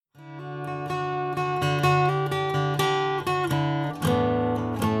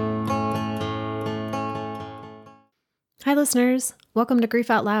Hi, listeners. Welcome to Grief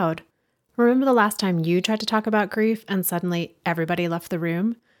Out Loud. Remember the last time you tried to talk about grief and suddenly everybody left the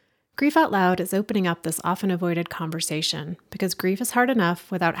room? Grief Out Loud is opening up this often avoided conversation because grief is hard enough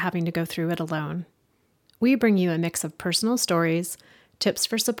without having to go through it alone. We bring you a mix of personal stories, tips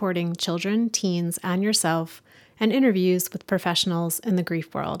for supporting children, teens, and yourself, and interviews with professionals in the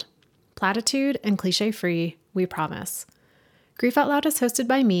grief world. Platitude and cliche-free, we promise. Grief Out Loud is hosted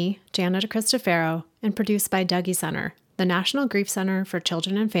by me, Jana DeCristofaro, and produced by Dougy Center, the National Grief Center for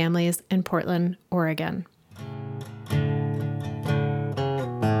Children and Families in Portland, Oregon.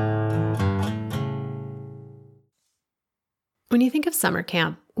 When you think of summer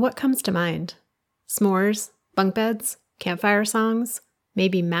camp, what comes to mind? S'mores, bunk beds, campfire songs,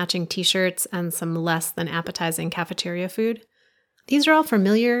 maybe matching t-shirts and some less than appetizing cafeteria food? These are all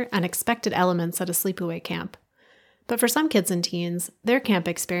familiar and expected elements at a sleepaway camp. But for some kids and teens, their camp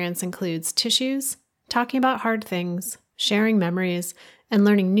experience includes tissues, talking about hard things, sharing memories, and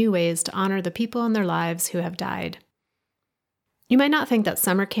learning new ways to honor the people in their lives who have died. You might not think that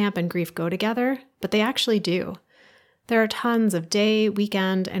summer camp and grief go together, but they actually do. There are tons of day,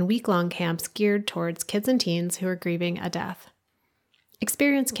 weekend, and week-long camps geared towards kids and teens who are grieving a death.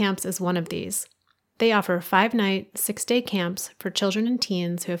 Experience Camps is one of these. They offer 5-night, 6-day camps for children and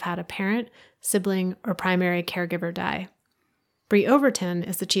teens who have had a parent, sibling, or primary caregiver die. Bree Overton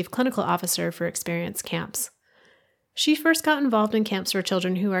is the Chief Clinical Officer for Experience Camps. She first got involved in camps for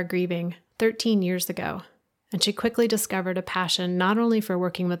children who are grieving 13 years ago, and she quickly discovered a passion not only for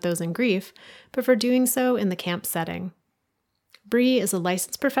working with those in grief, but for doing so in the camp setting. Bree is a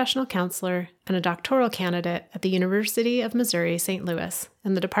licensed professional counselor and a doctoral candidate at the University of Missouri, St. Louis,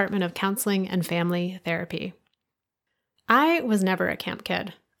 in the Department of Counseling and Family Therapy. I was never a camp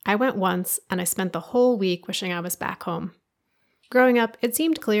kid. I went once, and I spent the whole week wishing I was back home. Growing up, it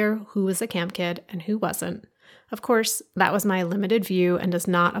seemed clear who was a camp kid and who wasn't. Of course, that was my limited view and does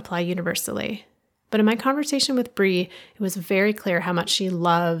not apply universally. But in my conversation with Bree, it was very clear how much she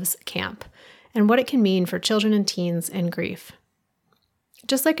loves camp and what it can mean for children and teens in grief.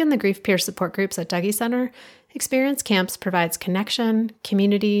 Just like in the grief peer support groups at Dougy Center, Experience Camps provides connection,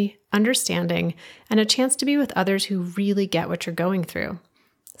 community, understanding, and a chance to be with others who really get what you're going through.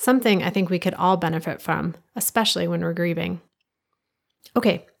 Something I think we could all benefit from, especially when we're grieving.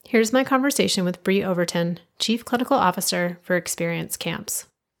 Okay, here's my conversation with Bree Overton, Chief Clinical Officer for Experience Camps.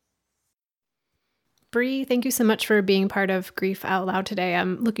 Bree, thank you so much for being part of Grief Out Loud today.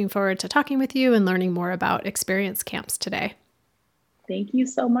 I'm looking forward to talking with you and learning more about Experience Camps today. Thank you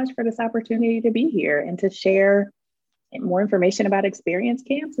so much for this opportunity to be here and to share more information about Experience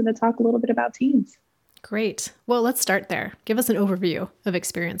Camps and to talk a little bit about teens. Great. Well, let's start there. Give us an overview of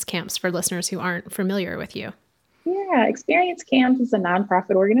Experience Camps for listeners who aren't familiar with you. Yeah, Experience Camps is a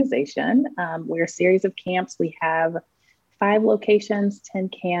nonprofit organization. We're a series of camps. We have 5 locations, 10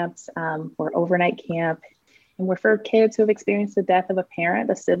 camps for overnight camp. And we're for kids who have experienced the death of a parent,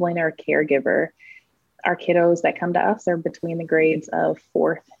 a sibling, or a caregiver. Our kiddos that come to us are between the grades of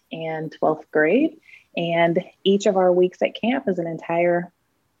 4th and 12th grade. And each of our weeks at camp is an entire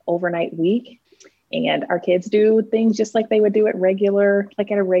overnight week. And our kids do things just like they would do at a regular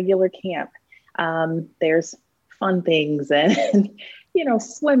camp. There's fun things and,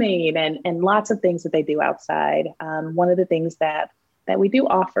 swimming and lots of things that they do outside. One of the things that we do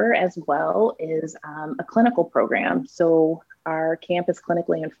offer as well is a clinical program. So our camp is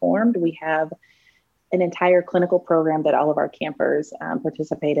clinically informed. We have an entire clinical program that all of our campers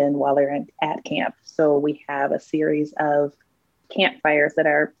participate in while they're at camp. So we have a series of campfires that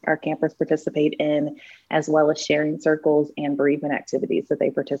our campers participate in, as well as sharing circles and bereavement activities that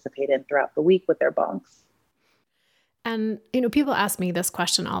they participate in throughout the week with their bunks. And, people ask me this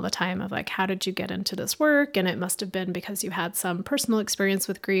question all the time of how did you get into this work? And it must have been because you had some personal experience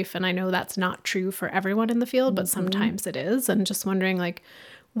with grief. And I know that's not true for everyone in the field, but sometimes it is. And just wondering,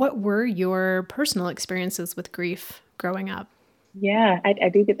 what were your personal experiences with grief growing up? Yeah, I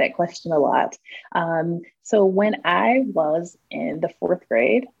do get that question a lot. So when I was in the 4th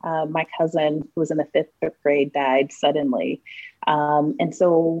grade, my cousin who was in the 5th grade died suddenly. And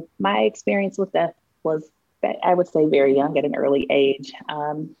so my experience with death was, I would say, very young at an early age,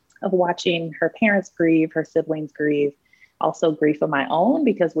 of watching her parents grieve, her siblings grieve, also grief of my own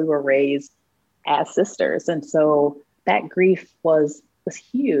because we were raised as sisters. And so that grief was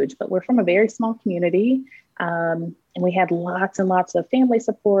huge, but we're from a very small community. And we had lots and lots of family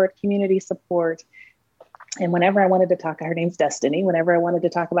support, community support. And whenever I wanted to talk, her name's Destiny. Whenever I wanted to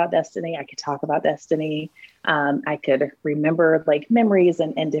talk about Destiny, I could talk about Destiny. I could remember memories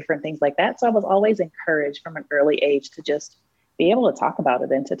and different things like that. So I was always encouraged from an early age to just be able to talk about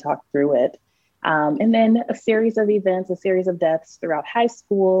it and to talk through it. And then a series of events, a series of deaths throughout high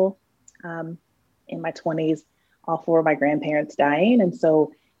school, in my 20s, all four of my grandparents dying. And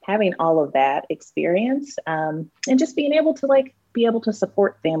so having all of that experience, and just being able to be able to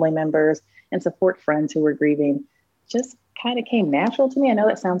support family members and support friends who were grieving just kind of came natural to me. I know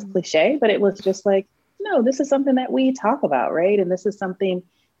that sounds cliche, but it was just like, no, this is something that we talk about, right? And this is something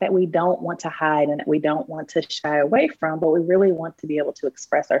that we don't want to hide and that we don't want to shy away from, but we really want to be able to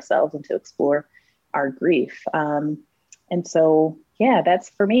express ourselves and to explore our grief. And so, yeah, that's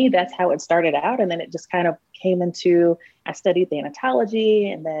for me, that's how it started out. And then it just kind of came into, I studied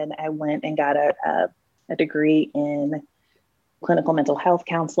thanatology, and then I went and got a degree in clinical mental health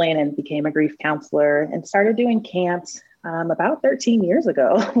counseling and became a grief counselor and started doing camps about 13 years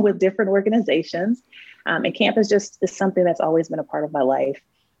ago with different organizations. And camp is something that's always been a part of my life.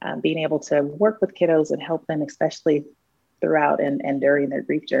 Being able to work with kiddos and help them, especially throughout and during their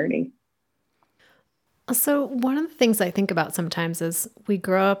grief journey. So one of the things I think about sometimes is we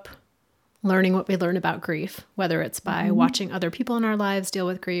grow up learning what we learn about grief, whether it's by watching other people in our lives deal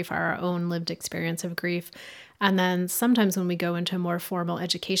with grief, our own lived experience of grief. And then sometimes when we go into more formal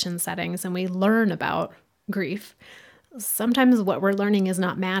education settings and we learn about grief, sometimes what we're learning is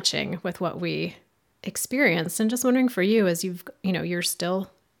not matching with what we experienced. And just wondering for you, as you're still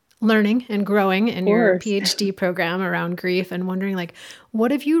learning and growing in your PhD program around grief, and wondering what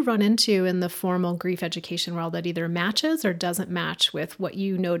have you run into in the formal grief education world that either matches or doesn't match with what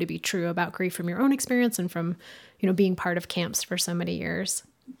you know to be true about grief from your own experience and from, being part of camps for so many years?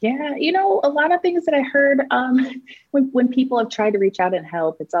 Yeah, a lot of things that I heard when people have tried to reach out and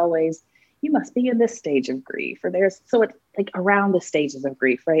help, it's always, you must be in this stage of grief, or so it's like around the stages of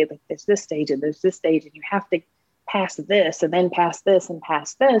grief, right? Like there's this stage and there's this stage, and you have to pass this and then pass this and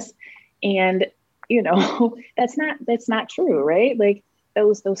pass this. And, that's not true, right? Like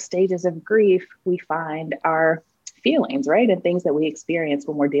those stages of grief we find are feelings, right? And things that we experience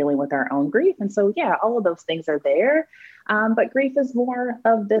when we're dealing with our own grief. And so, yeah, all of those things are there. But grief is more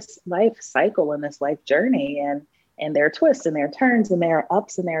of this life cycle and this life journey, and there are twists and there are turns and there are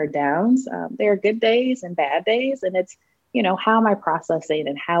ups and there are downs. There are good days and bad days. And it's, how am I processing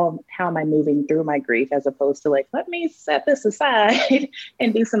and how am I moving through my grief, as opposed to let me set this aside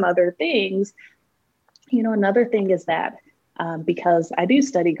and do some other things. Another thing is that because I do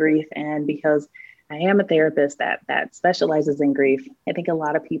study grief and because I am a therapist that specializes in grief, I think a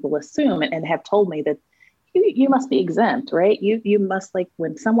lot of people assume and have told me that you must be exempt, right? You must,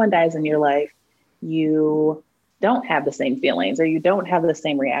 when someone dies in your life, you don't have the same feelings or you don't have the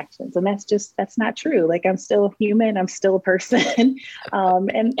same reactions. And that's not true. I'm still human, I'm still a person.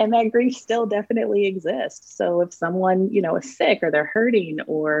 And that grief still definitely exists. So if someone, is sick or they're hurting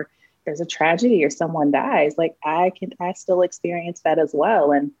or there's a tragedy or someone dies, I still experience that as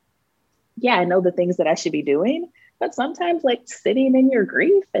well. And yeah, I know the things that I should be doing, but sometimes sitting in your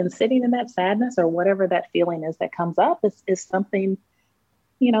grief and sitting in that sadness or whatever that feeling is that comes up is something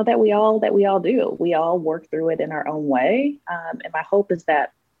that we all do. We all work through it in our own way. And my hope is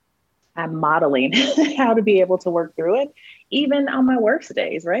that I'm modeling how to be able to work through it, even on my worst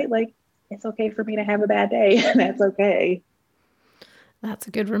days, right? It's okay for me to have a bad day. That's okay. That's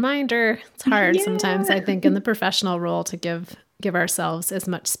a good reminder. It's hard sometimes, I think, in the professional role to give ourselves as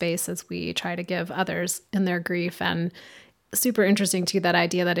much space as we try to give others in their grief. And super interesting too, that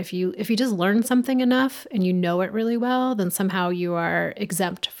idea that if you just learn something enough and you know it really well, then somehow you are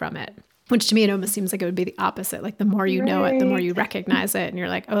exempt from it. Which to me, it almost seems like it would be the opposite. The more you know it, the more you recognize it. And you're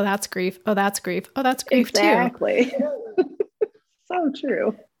like, oh, that's grief. Oh, that's grief. Oh, that's grief too. Exactly. So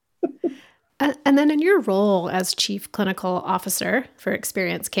true. And then in your role as Chief Clinical Officer for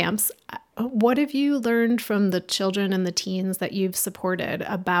Experience Camps, what have you learned from the children and the teens that you've supported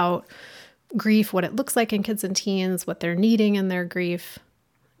about grief, what it looks like in kids and teens, what they're needing in their grief?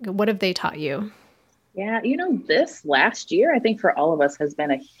 What have they taught you? Yeah, this last year, I think for all of us has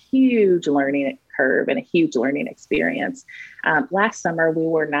been a huge learning curve and a huge learning experience. Last summer, we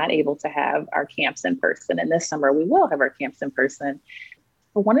were not able to have our camps in person, and this summer we will have our camps in person.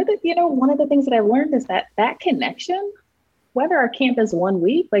 But one of the things that I've learned is that connection, whether our camp is 1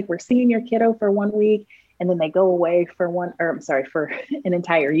 week, we're seeing your kiddo for 1 week, and then they go away for an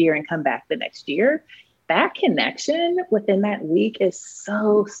entire year and come back the next year. That connection within that week is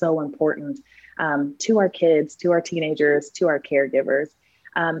so, so important to our kids, to our teenagers, to our caregivers.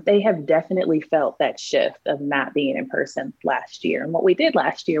 They have definitely felt that shift of not being in person last year. And what we did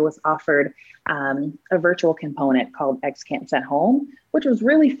last year was offered a virtual component called X Camps at Home, which was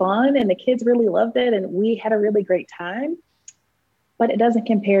really fun. And the kids really loved it. And we had a really great time. But it doesn't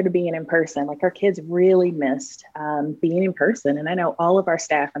compare to being in person. Our kids really missed being in person. And I know all of our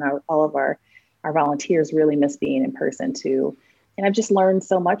staff and all of our our volunteers really miss being in person too. And I've just learned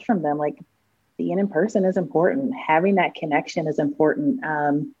so much from them. Like being in person is important. Having that connection is important.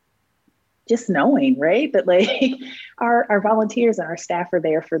 Just knowing, right, that like our volunteers and our staff are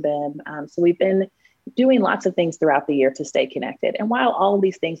there for them. So we've been doing lots of things throughout the year to stay connected. And while all of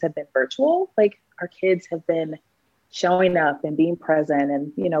these things have been virtual, like our kids have been showing up and being present,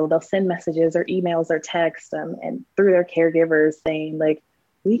 and they'll send messages or emails or texts, and through their caregivers saying like,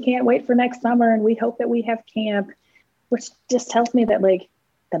 we can't wait for next summer and we hope that we have camp, which just tells me that like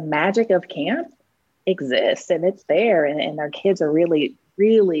the magic of camp exists and it's there, and our kids are really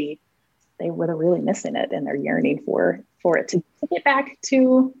they're really missing it, and they're yearning for it to get back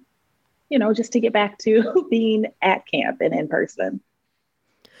to just to get back to being at camp and in person.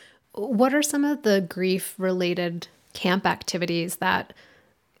 What are some of the grief related camp activities that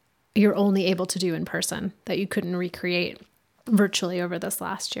you're only able to do in person that you couldn't recreate virtually over this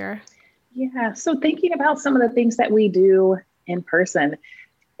last year? Yeah. So thinking about some of the things that we do in person,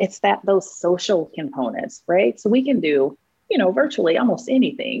 it's those social components, right? So we can do, virtually almost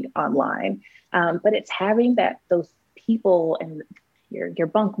anything online. But it's having those people and your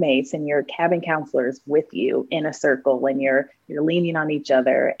bunk mates and your cabin counselors with you in a circle, and you're leaning on each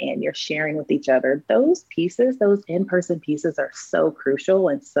other and you're sharing with each other. Those pieces, those in-person pieces, are so crucial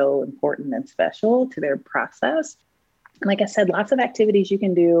and so important and special to their process. And like I said, lots of activities you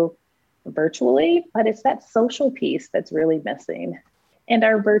can do virtually, but it's that social piece that's really missing. And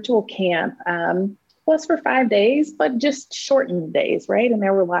our virtual camp was for 5 days, but just shortened days, right? And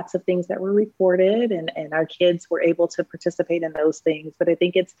there were lots of things that were recorded, and our kids were able to participate in those things. But I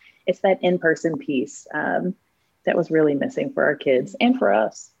think it's that in-person piece that was really missing for our kids and for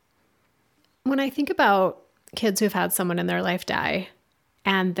us. When I think about kids who've had someone in their life die,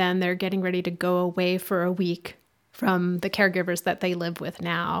 and then they're getting ready to go away for a week from the caregivers that they live with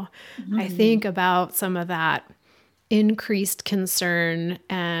now, I think about some of that increased concern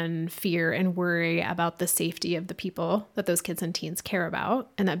and fear and worry about the safety of the people that those kids and teens care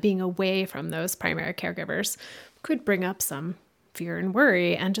about, and that being away from those primary caregivers could bring up some fear and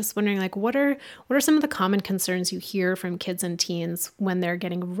worry. And just wondering, like, what are some of the common concerns you hear from kids and teens when they're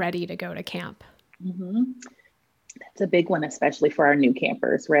getting ready to go to camp? That's a big one, especially for our new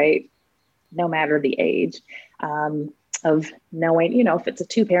campers, right? No matter the age. Of knowing, if it's a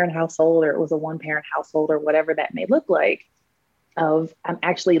 2-parent household or it was a 1-parent household or whatever that may look like, of I'm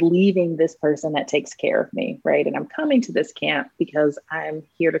actually leaving this person that takes care of me, right? And I'm coming to this camp because I'm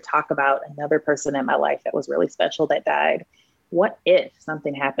here to talk about another person in my life that was really special that died. What if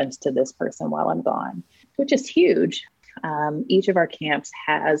something happens to this person while I'm gone? Which is huge. Each of our camps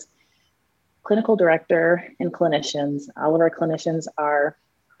has clinical director and clinicians. All of our clinicians are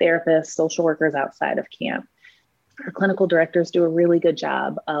therapists, social workers outside of camp. Our clinical directors do a really good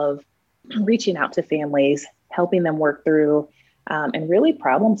job of reaching out to families, helping them work through and really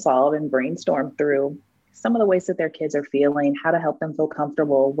problem solve and brainstorm through some of the ways that their kids are feeling, how to help them feel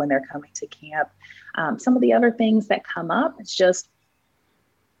comfortable when they're coming to camp. Some of the other things that come up, it's just,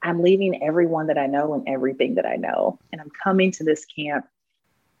 I'm leaving everyone that I know and everything that I know, and I'm coming to this camp,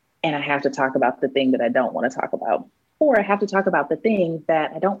 and I have to talk about the thing that I don't want to talk about, or I have to talk about the thing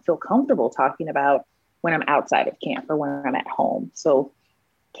that I don't feel comfortable talking about when I'm outside of camp or when I'm at home. So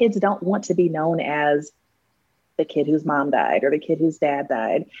kids don't want to be known as the kid whose mom died or the kid whose dad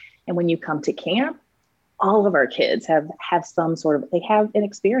died. And when you come to camp, all of our kids have some sort of, they have an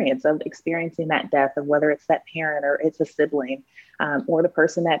experience of experiencing that death, of whether it's that parent or it's a sibling or the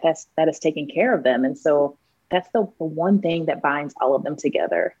person that is taking care of them. And so that's the one thing that binds all of them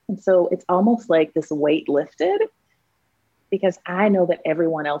together. And so it's almost like this weight lifted, because I know that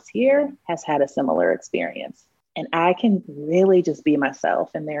everyone else here has had a similar experience, and I can really just be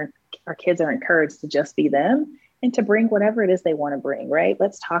myself, and our kids are encouraged to just be them and to bring whatever it is they want to bring, right?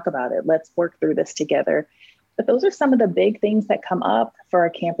 Let's talk about it. Let's work through this together. But those are some of the big things that come up for our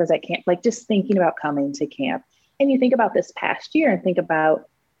campers at camp, like just thinking about coming to camp. And you think about this past year and think about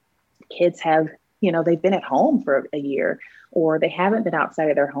kids have, they've been at home for a year, or they haven't been outside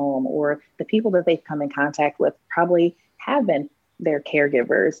of their home, or the people that they've come in contact with probably have been their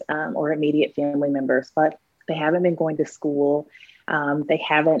caregivers or immediate family members, but they haven't been going to school. They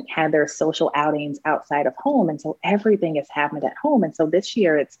haven't had their social outings outside of home. And so everything has happened at home. And so this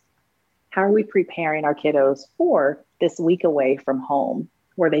year it's, how are we preparing our kiddos for this week away from home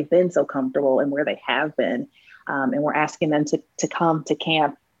where they've been so comfortable and where they have been? And we're asking them to come to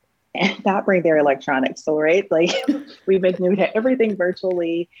camp and not bring their electronics. So, right, like we've been doing everything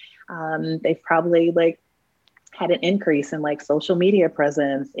virtually. They've probably had an increase in social media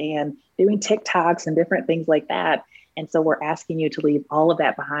presence and doing TikToks and different things like that. And so we're asking you to leave all of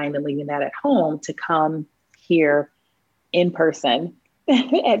that behind and leaving that at home to come here in person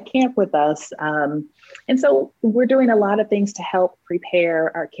at camp with us. And so we're doing a lot of things to help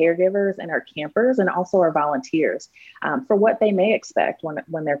prepare our caregivers and our campers and also our volunteers for what they may expect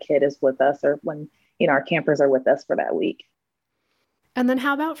when their kid is with us or when, our campers are with us for that week. And then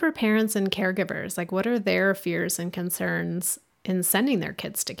how about for parents and caregivers? Like, what are their fears and concerns in sending their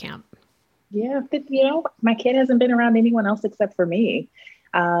kids to camp? Yeah, my kid hasn't been around anyone else except for me.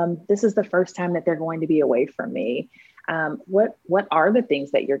 This is the first time that they're going to be away from me. What are the things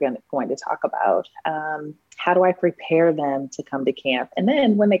that you're going to talk about? How do I prepare them to come to camp? And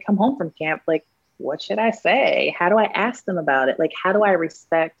then when they come home from camp, like, what should I say? How do I ask them about it? Like, how do I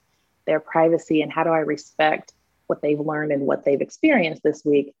respect their privacy and how do I respect what they've learned and what they've experienced this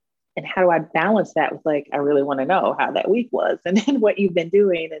week? And how do I balance that with like, I really want to know how that week was and what you've been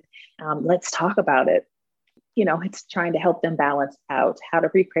doing. And let's talk about it. It's trying to help them balance out how to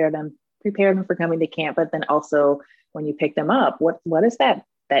prepare them for coming to camp. But then also when you pick them up, what is that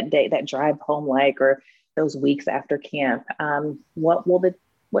day, that drive home like, or those weeks after camp?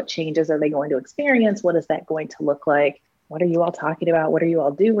 What changes are they going to experience? What is that going to look like? What are you all talking about? What are you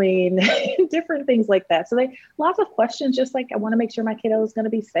all doing? Different things like that. So lots of questions, just like I want to make sure my kiddo is going to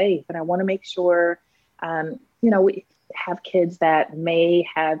be safe. And I want to make sure, we have kids that may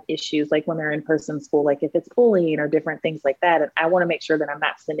have issues like when they're in person school, like if it's bullying or different things like that. And I want to make sure that I'm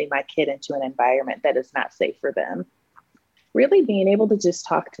not sending my kid into an environment that is not safe for them. Really being able to just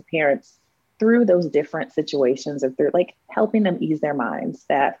talk to parents through those different situations or through like helping them ease their minds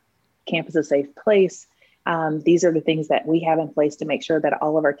that camp is a safe place. These are the things that we have in place to make sure that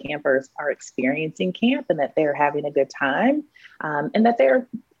all of our campers are experiencing camp and that they're having a good time and that they're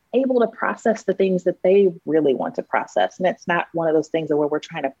able to process the things that they really want to process. And it's not one of those things where we're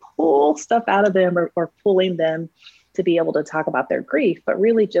trying to pull stuff out of them or pulling them to be able to talk about their grief, but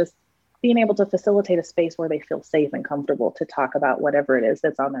really just being able to facilitate a space where they feel safe and comfortable to talk about whatever it is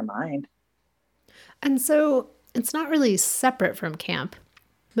that's on their mind. And so it's not really separate from camp,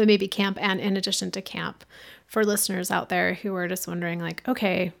 but maybe camp and in addition to camp. For listeners out there who are just wondering like,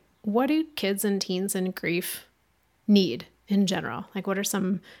 okay, what do kids and teens in grief need in general? Like, what are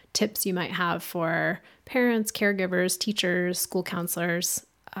some tips you might have for parents, caregivers, teachers, school counselors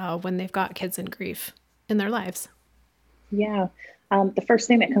when they've got kids in grief in their lives? Yeah. The first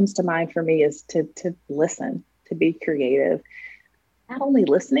thing that comes to mind for me is to listen, to be creative. Not only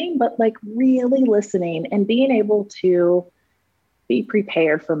listening, but like really listening and being able to be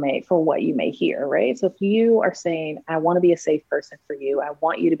prepared for what you may hear, right? So if you are saying, I want to be a safe person for you, I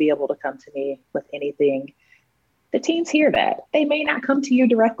want you to be able to come to me with anything, the teens hear that. They may not come to you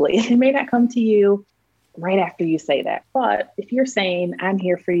directly. They may not come to you right after you say that. But if you're saying, I'm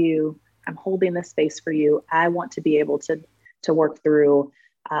here for you, I'm holding this space for you, I want to be able to work through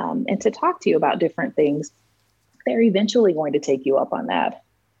and to talk to you about different things, they're eventually going to take you up on that.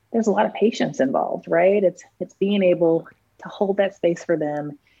 There's a lot of patience involved, right? It's being able to hold that space for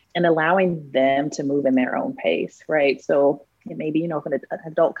them and allowing them to move in their own pace, right? So it may be, if an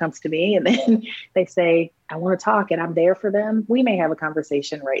adult comes to me and then they say, I want to talk and I'm there for them, we may have a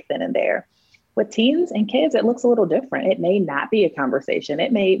conversation right then and there. With teens and kids, it looks a little different. It may not be a conversation.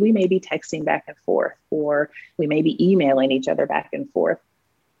 We may be texting back and forth, or we may be emailing each other back and forth.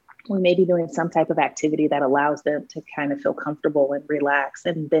 We may be doing some type of activity that allows them to kind of feel comfortable and relax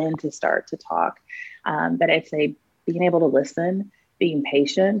and then to start to talk. But I'd say being able to listen, being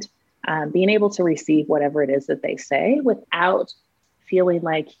patient, being able to receive whatever it is that they say without feeling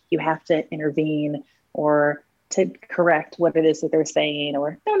like you have to intervene or to correct what it is that they're saying,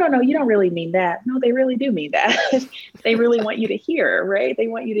 or no, you don't really mean that. No, they really do mean that. They really want you to hear, right? They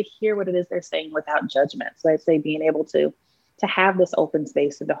want you to hear what it is they're saying without judgment. So I'd say being able to have this open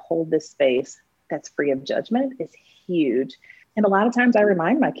space and to hold this space that's free of judgment is huge. And a lot of times I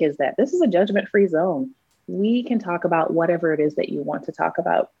remind my kids that this is a judgment-free zone. We can talk about whatever it is that you want to talk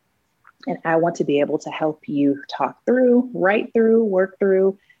about. And I want to be able to help you talk through, write through, work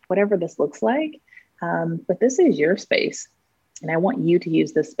through, whatever this looks like. But this is your space. And I want you to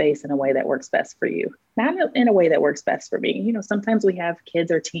use this space in a way that works best for you, not in a way that works best for me. Sometimes we have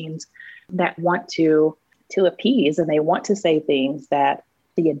kids or teens that want to appease and they want to say things that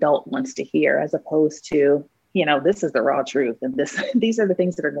the adult wants to hear, as opposed to, this is the raw truth. And these are the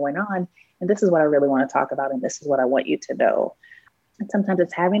things that are going on. And this is what I really want to talk about. And this is what I want you to know. And sometimes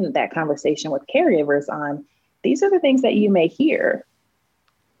it's having that conversation with caregivers on, these are the things that you may hear.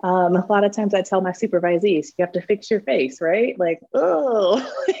 A lot of times I tell my supervisees, you have to fix your face, right? Like, oh,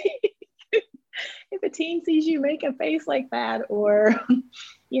 if a teen sees you make a face like that, or,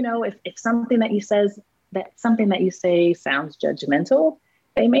 if something that you says that something that you say sounds judgmental,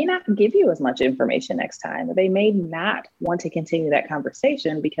 they may not give you as much information next time, or they may not want to continue that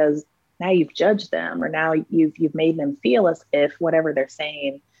conversation because now you've judged them, or now you've made them feel as if whatever they're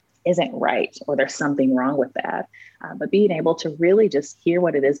saying isn't right, or there's something wrong with that. But being able to really just hear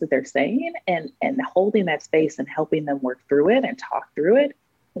what it is that they're saying, and holding that space and helping them work through it and talk through it,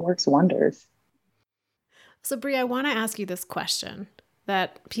 works wonders. So, Brie, I want to ask you this question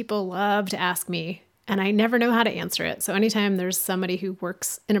that people love to ask me, and I never know how to answer it. So anytime there's somebody who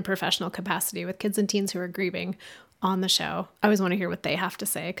works in a professional capacity with kids and teens who are grieving on the show, I always want to hear what they have to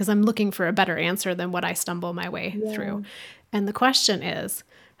say, because I'm looking for a better answer than what I stumble my way through. And the question is,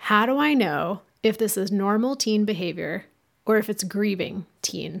 how do I know if this is normal teen behavior or if it's grieving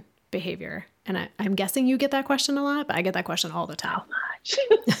teen behavior? And I'm guessing you get that question a lot, but I get that question all the time.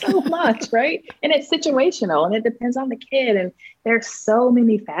 So much, right? And it's situational, and it depends on the kid. And there's so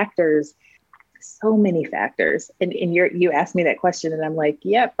many factors. And you asked me that question, and I'm like,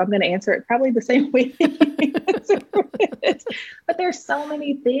 yep, I'm going to answer it probably the same way that you answer it. But there's so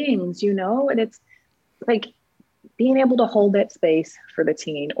many things, and it's like being able to hold that space for the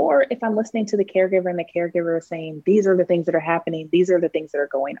teen. Or if I'm listening to the caregiver and the caregiver is saying, these are the things that are happening, these are the things that are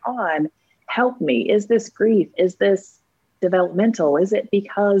going on, help me. Is this grief? Is this developmental? Is it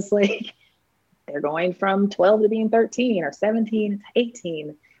because like they're going from 12 to being 13 or 17 to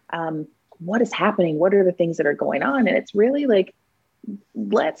 18? What is happening? What are the things that are going on? And it's really like,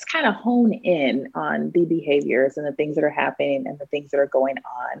 let's kind of hone in on the behaviors and the things that are happening and the things that are going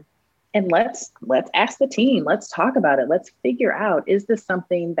on. And let's ask the teen, let's talk about it. Let's figure out, is this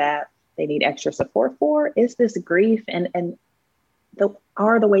something that they need extra support for? Is this grief? And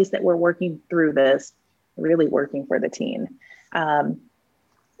are the ways that we're working through this really working for the teen?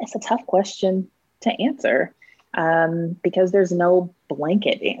 It's a tough question to answer, because there's no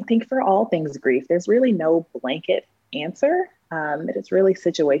blanket. I think for all things grief, there's really no blanket answer. It's really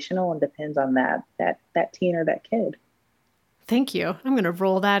situational and depends on that teen or that kid. Thank you. I'm going to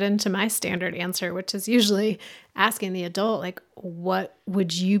roll that into my standard answer, which is usually asking the adult, like, what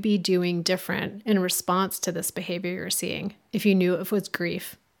would you be doing different in response to this behavior you're seeing? If you knew it was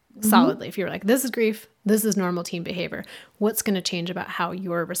grief solidly, if you were like, this is grief, this is normal teen behavior, what's going to change about how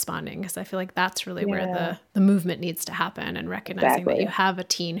you're responding? Because I feel like that's really where the movement needs to happen, and recognizing that you have a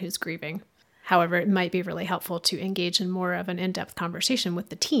teen who's grieving. However, it might be really helpful to engage in more of an in-depth conversation with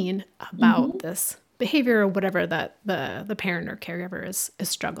the teen about this behavior or whatever that the parent or caregiver is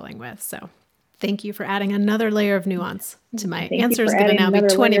struggling with. So thank you for adding another layer of nuance to my answer. Is going to now be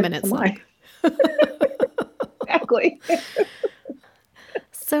 20 minutes long. Exactly.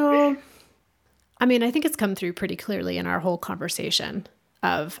 So, I mean, I think it's come through pretty clearly in our whole conversation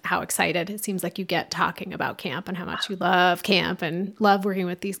of how excited it seems like you get talking about camp and how much you love camp and love working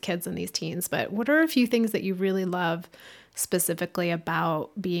with these kids and these teens. But what are a few things that you really love specifically about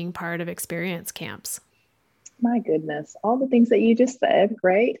being part of experience camps? My goodness, all the things that you just said,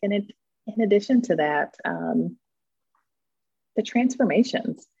 right? And in addition to that, the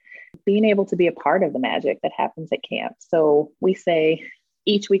transformations, being able to be a part of the magic that happens at camp. So we say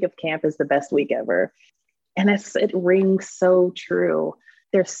each week of camp is the best week ever. And it rings so true.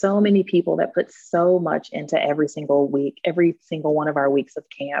 There's so many people that put so much into every single week, every single one of our weeks of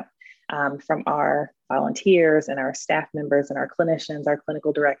camp. From our volunteers and our staff members and our clinicians, our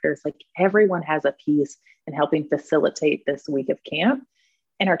clinical directors, like everyone has a piece in helping facilitate this week of camp.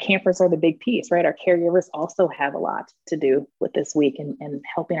 And our campers are the big piece, right? Our caregivers also have a lot to do with this week and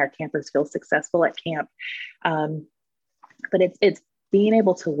helping our campers feel successful at camp. But it's being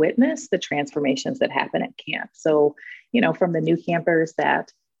able to witness the transformations that happen at camp. So, from the new campers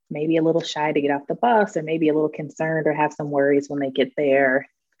that may be a little shy to get off the bus, or maybe a little concerned or have some worries when they get there,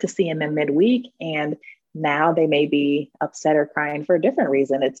 to seeing them midweek, and now they may be upset or crying for a different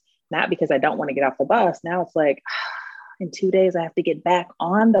reason. It's not because I don't want to get off the bus. Now it's like, in 2 days, I have to get back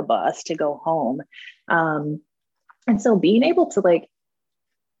on the bus to go home. And so being able to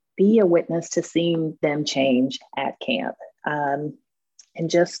be a witness to seeing them change at camp, and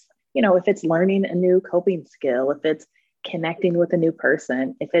just, if it's learning a new coping skill, if it's connecting with a new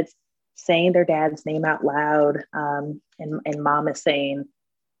person, if it's saying their dad's name out loud, and mom is saying,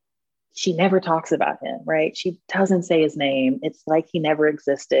 she never talks about him, right? She doesn't say his name. It's like he never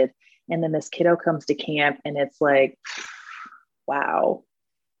existed. And then this kiddo comes to camp and it's like, wow,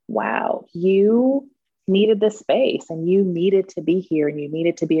 you needed this space and you needed to be here and you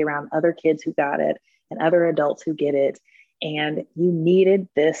needed to be around other kids who got it and other adults who get it. And you needed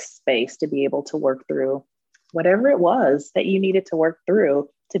this space to be able to work through whatever it was that you needed to work through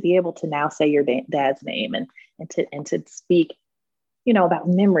to be able to now say your dad's name and to speak about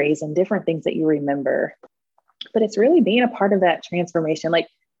memories and different things that you remember. But it's really being a part of that transformation, like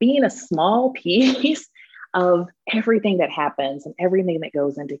being a small piece of everything that happens and everything that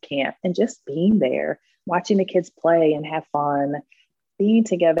goes into camp, and just being there, watching the kids play and have fun, being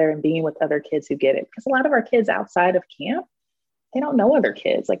together and being with other kids who get it. Because a lot of our kids outside of camp, they don't know other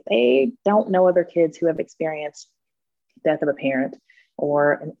kids. Like they don't know other kids who have experienced death of a parent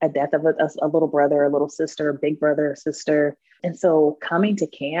or a death of a little brother, a little sister, a big brother or sister. And so coming to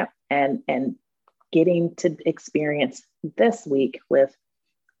camp and getting to experience this week with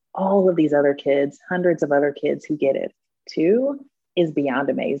all of these other kids, hundreds of other kids who get it too, is beyond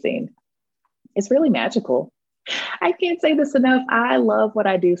amazing. It's really magical. I can't say this enough. I love what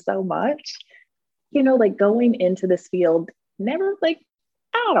I do so much. Like going into this field, never like,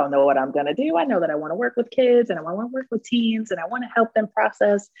 I don't know what I'm going to do. I know that I want to work with kids and I want to work with teens and I want to help them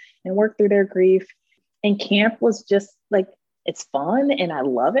process and work through their grief. And camp was just like, it's fun and I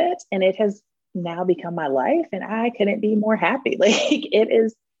love it. And it has now become my life and I couldn't be more happy. Like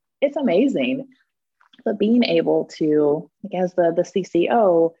it's amazing. But being able to, like as the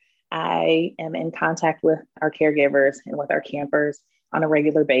CCO, I am in contact with our caregivers and with our campers on a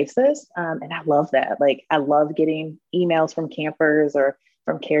regular basis. And I love that. Like I love getting emails from campers or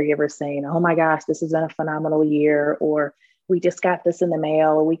from caregivers saying, oh my gosh, this has been a phenomenal year, or we just got this in the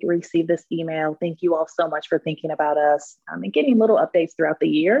mail, or we received this email. Thank you all so much for thinking about us. And getting little updates throughout the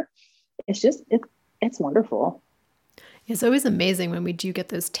year. It's wonderful. It's always amazing when we do get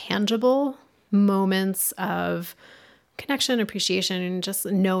those tangible moments of connection, appreciation, and just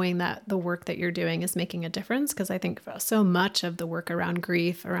knowing that the work that you're doing is making a difference. Because I think so much of the work around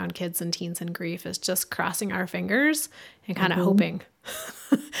grief, around kids and teens and grief, is just crossing our fingers and kind of hoping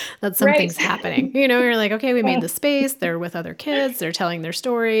that something's happening. You're like, okay, we made the space. They're with other kids. They're telling their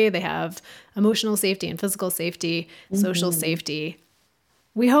story. They have emotional safety and physical safety, social safety.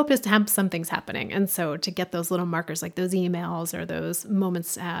 We hope is to have something's happening. And so to get those little markers, like those emails or those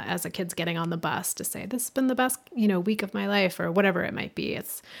moments as a kid's getting on the bus to say, this has been the best, week of my life or whatever it might be.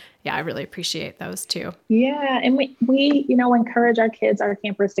 I really appreciate those too. Yeah. And we encourage our kids, our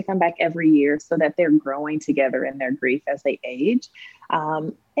campers to come back every year so that they're growing together in their grief as they age.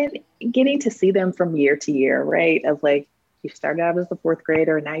 And getting to see them from year to year, right? Of like, you started out as the 4th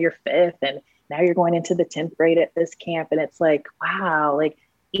grader and now you're 5th and now you're going into the 10th grade at this camp. And it's like, wow, like,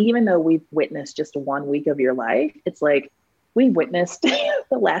 even though we've witnessed just 1 week of your life, it's like we witnessed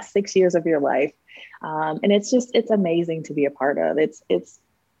the last 6 years of your life. And it's amazing to be a part of. It's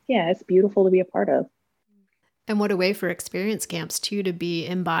beautiful to be a part of. And what a way for experience camps too, to be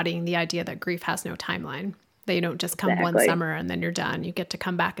embodying the idea that grief has no timeline. That you don't just come one summer and then you're done. You get to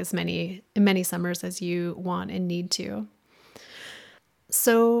come back as many summers as you want and need to.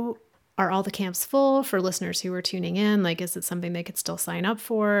 So are all the camps full for listeners who are tuning in? Like, is it something they could still sign up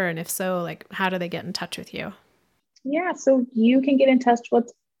for? And if so, like, how do they get in touch with you? Yeah, so you can get in touch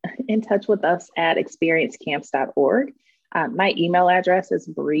with us at experiencecamps.org. My email address is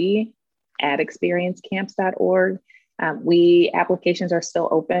Bree@experiencecamps.org. Applications are still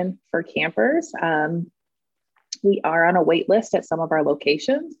open for campers. We are on a wait list at some of our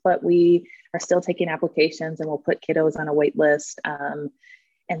locations, but we are still taking applications and we'll put kiddos on a wait list.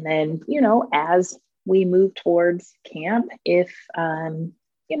 And then, as we move towards camp, if,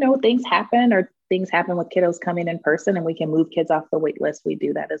 things happen with kiddos coming in person and we can move kids off the wait list, we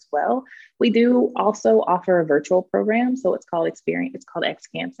do that as well. We do also offer a virtual program. So it's called X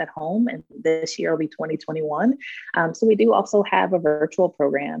Camps at Home. And this year will be 2021. So we do also have a virtual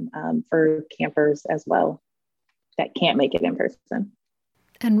program for campers as well that can't make it in person.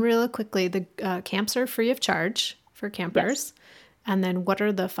 And real quickly, the camps are free of charge for campers. Yes. And then what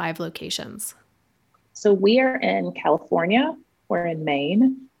are the 5 locations? So we are in California, we're in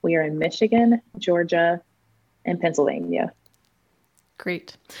Maine, we are in Michigan, Georgia, and Pennsylvania.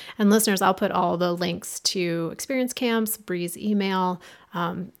 Great. And listeners, I'll put all the links to experience camps, Bree's email,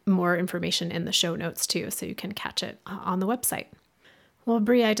 more information in the show notes too, so you can catch it on the website. Well,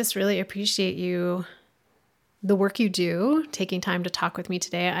 Bree, I just really appreciate the work you do, taking time to talk with me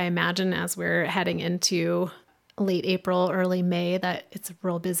today. I imagine as we're heading into late April, early May, that it's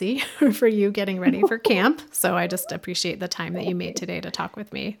real busy for you getting ready for camp. So I just appreciate the time that you made today to talk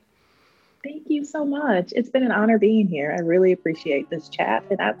with me. Thank you so much. It's been an honor being here. I really appreciate this chat.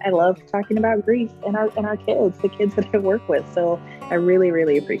 And I love talking about grief and our kids, the kids that I work with. So I really,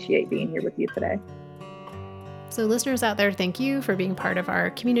 really appreciate being here with you today. So listeners out there, thank you for being part of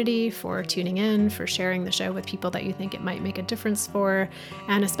our community, for tuning in, for sharing the show with people that you think it might make a difference for,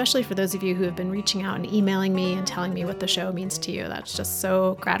 and especially for those of you who have been reaching out and emailing me and telling me what the show means to you. That's just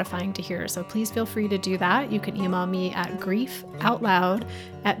so gratifying to hear. So please feel free to do that. You can email me at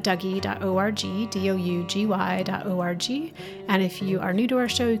griefoutloud@dougy.org, dougy.org. And if you are new to our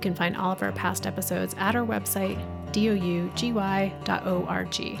show, you can find all of our past episodes at our website, dougy.org.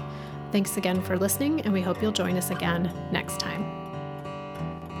 Thanks again for listening, and we hope you'll join us again next time.